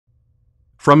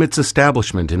From its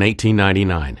establishment in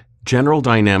 1899, General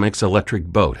Dynamics Electric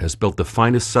Boat has built the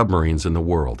finest submarines in the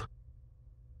world.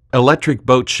 Electric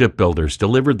Boat shipbuilders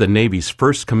delivered the Navy's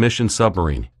first commissioned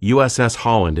submarine, USS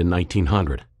Holland, in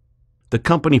 1900. The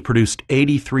company produced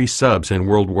 83 subs in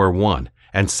World War I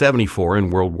and 74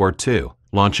 in World War II,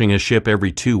 launching a ship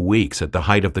every 2 weeks at the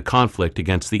height of the conflict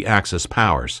against the Axis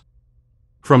powers.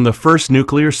 From the first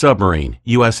nuclear submarine,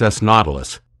 USS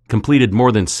Nautilus, completed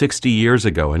more than 60 years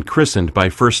ago and christened by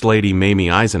First Lady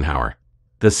Mamie Eisenhower,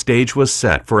 the stage was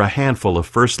set for a handful of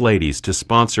First Ladies to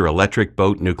sponsor electric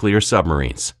boat nuclear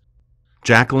submarines.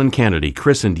 Jacqueline Kennedy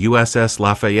christened USS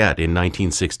Lafayette in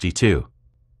 1962.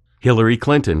 Hillary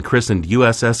Clinton christened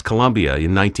USS Columbia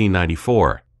in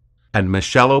 1994. And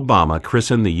Michelle Obama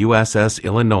christened the USS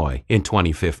Illinois in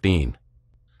 2015.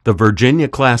 The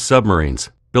Virginia-class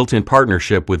submarines, built in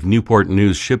partnership with Newport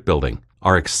News Shipbuilding,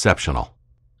 are exceptional.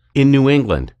 In New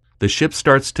England, the ship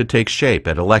starts to take shape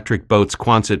at Electric Boat's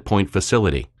Quonset Point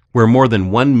facility, where more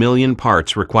than 1 million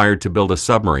parts required to build a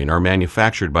submarine are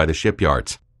manufactured by the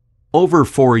shipyards. Over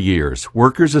 4 years,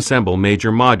 workers assemble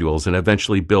major modules and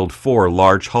eventually build 4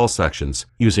 large hull sections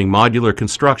using modular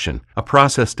construction, a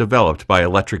process developed by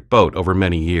Electric Boat over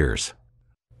many years.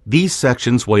 These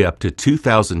sections weigh up to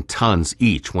 2,000 tons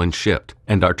each when shipped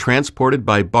and are transported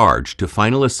by barge to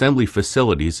final assembly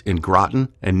facilities in Groton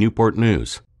and Newport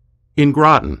News. In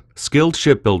Groton, skilled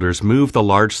shipbuilders move the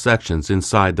large sections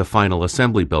inside the final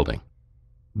assembly building.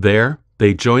 There,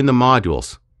 they join the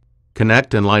modules,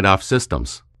 connect and light off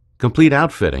systems, complete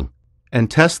outfitting, and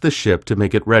test the ship to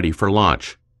make it ready for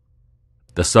launch.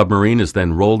 The submarine is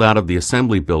then rolled out of the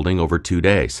assembly building over 2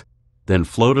 days, then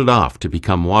floated off to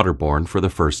become waterborne for the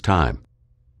first time.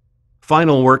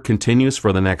 Final work continues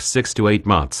for the next 6 to 8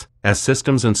 months as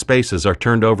systems and spaces are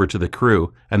turned over to the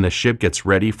crew and the ship gets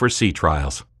ready for sea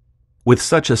trials. With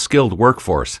such a skilled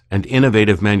workforce and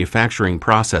innovative manufacturing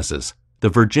processes, the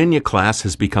Virginia class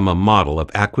has become a model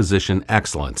of acquisition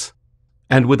excellence.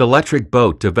 And with Electric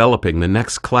Boat developing the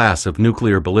next class of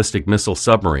nuclear ballistic missile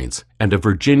submarines and a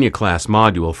Virginia-class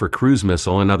module for cruise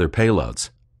missile and other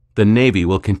payloads, the Navy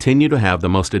will continue to have the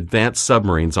most advanced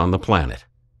submarines on the planet.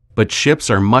 But ships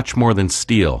are much more than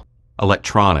steel,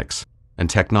 electronics,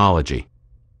 and technology.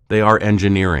 They are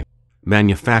engineering,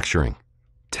 manufacturing,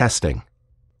 testing,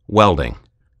 welding,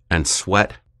 and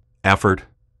sweat, effort,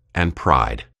 and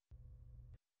pride.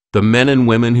 The men and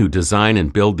women who design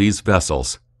and build these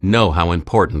vessels know how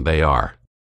important they are.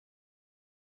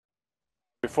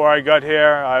 Before I got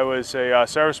here, I was a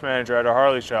service manager at a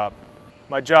Harley shop.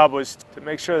 My job was to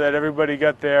make sure that everybody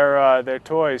got their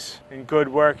toys in good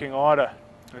working order.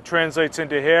 It translates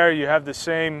into here, you have it's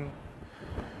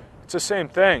the same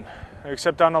thing,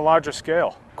 except on a larger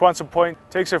scale. Quonset Point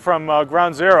takes it from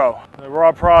ground zero, the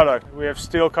raw product. We have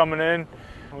steel coming in,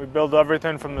 we build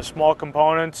everything from the small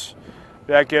components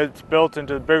that gets built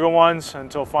into the bigger ones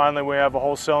until finally we have a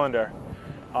whole cylinder.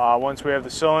 Once we have the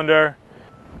cylinder,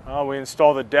 we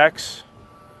install the decks.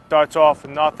 Starts off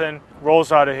with nothing,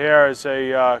 rolls out of here as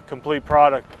a complete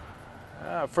product.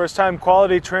 First time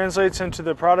quality translates into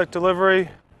the product delivery,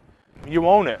 you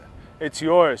own it. It's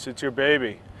yours, it's your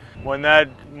baby. When that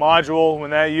module,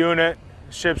 when that unit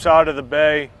ships out of the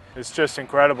bay, it's just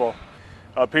incredible.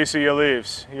 A piece of you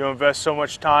leaves. You invest so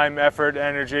much time, effort,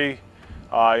 energy,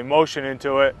 emotion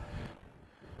into it.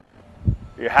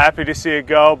 You're happy to see it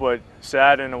go, but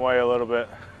sad in a way a little bit.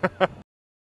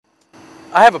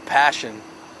 I have a passion.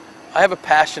 I have a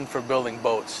passion for building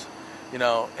boats, you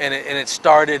know, and it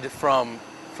started from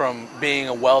being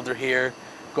a welder here,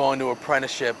 going to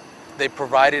apprenticeship. They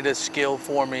provided a skill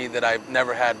for me that I've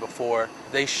never had before.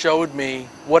 They showed me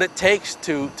what it takes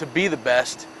to be the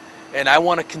best, and I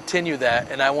want to continue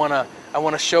that, and I want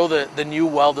to show the new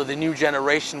welder, the new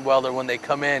generation welder when they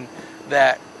come in,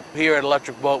 that here at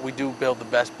Electric Boat we do build the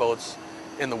best boats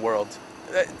in the world.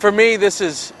 For me,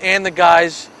 and the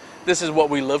guys, this is what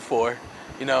we live for.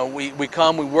 You know, we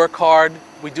come, we work hard,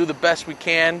 we do the best we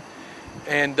can,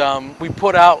 and we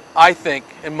put out, I think,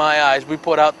 in my eyes, we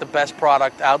put out the best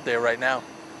product out there right now.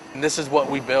 And this is what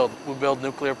we build. We build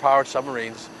nuclear-powered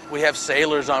submarines. We have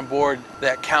sailors on board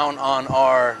that count on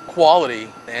our quality,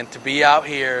 and to be out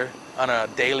here on a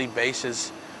daily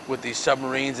basis with these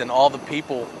submarines and all the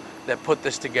people that put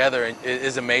this together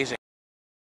is amazing.